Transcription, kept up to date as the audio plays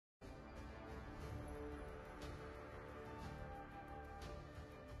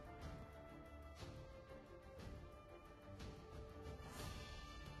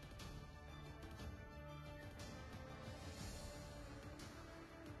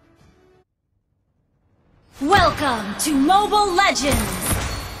Welcome to Mobile Legends!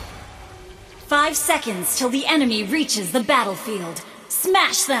 5 seconds till the enemy reaches the battlefield.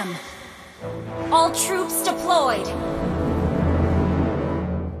 Smash them! All troops deployed!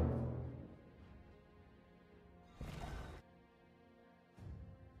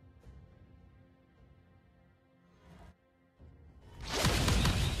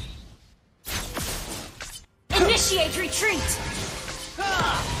 Initiate retreat!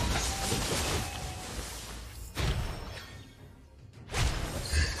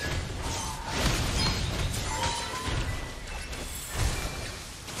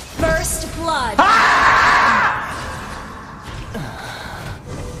 First blood!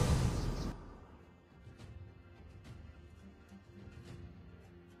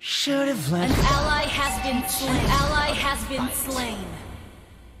 Should have let An ally has been slain. An ally has been slain.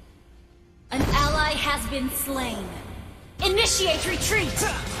 An ally has been slain. Initiate retreat!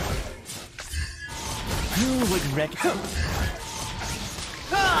 Who would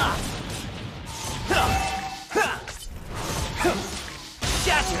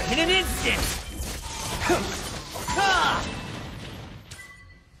shatter in an instant!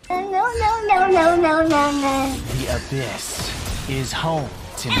 No. The abyss is home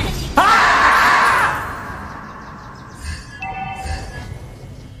to me.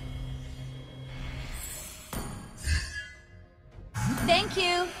 Thank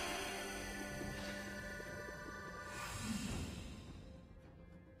you.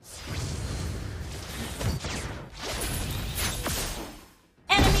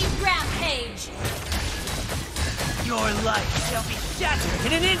 Enemy rampage. Your life shall be shattered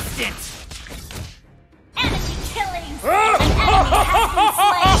in an instant! Enemy killing. An enemy has been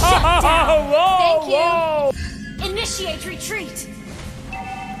slain. Shut down. Thank you. Initiate retreat.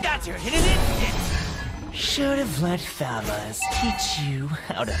 Shattered in an instant! Should have let Famas teach you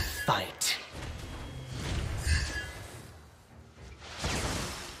how to fight.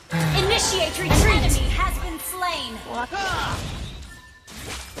 Initiate retreat. An enemy has been slain.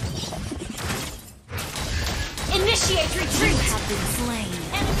 Initiate retreat. You have been slain.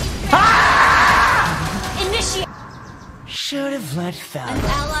 Enemy Initiate. Should have let An Famas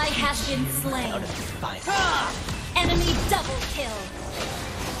ally has been slain. how to fight. Enemy double kill.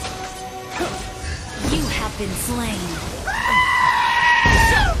 You have been slain.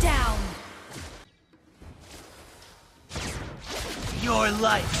 Shut down. Your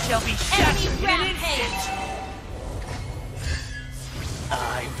life shall be Enemy shattered in an instant! rampage.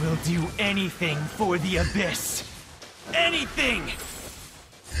 I will do anything for the abyss. Anything!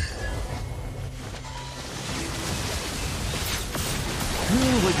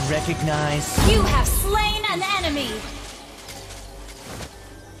 Who would recognize? You have slain an enemy.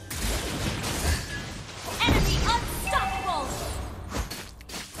 Enemy unstoppable.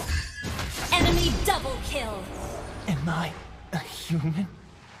 Enemy double kill. Am I a human?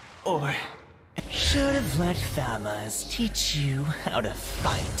 Or should have let Famas teach you how to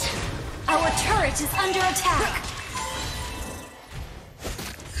fight? Our turret is under attack.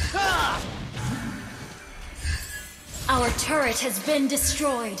 Our turret has been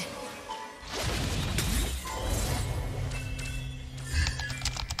destroyed.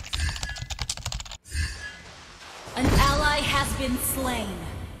 An ally has been slain.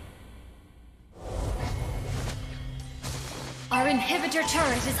 Our inhibitor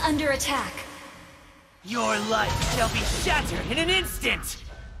turret is under attack. Your life shall be shattered in an instant!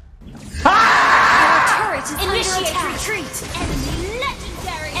 Our turret is under attack. Retreat. Enemy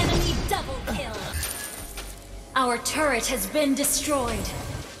legendary. Enemy double kill. Our turret has been destroyed.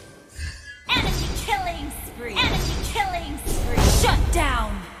 Enemy killing spree. Enemy killing spree. Shut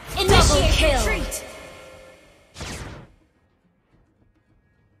down. Initiate retreat.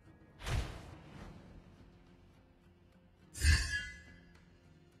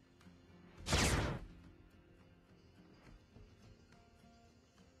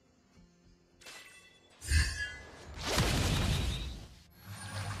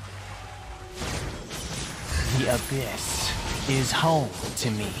 The abyss is home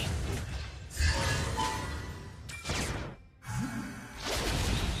to me.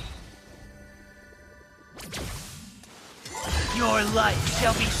 Your life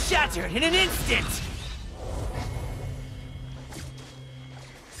shall be shattered in an instant!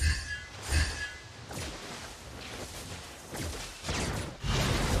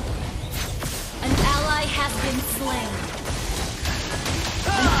 An ally has been slain.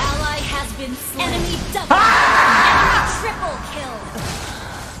 An ally has been slain. Enemy double. Enemy triple kill.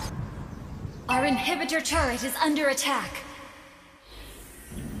 Our inhibitor turret is under attack.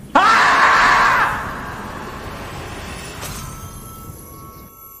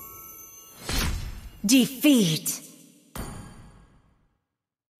 Defeat.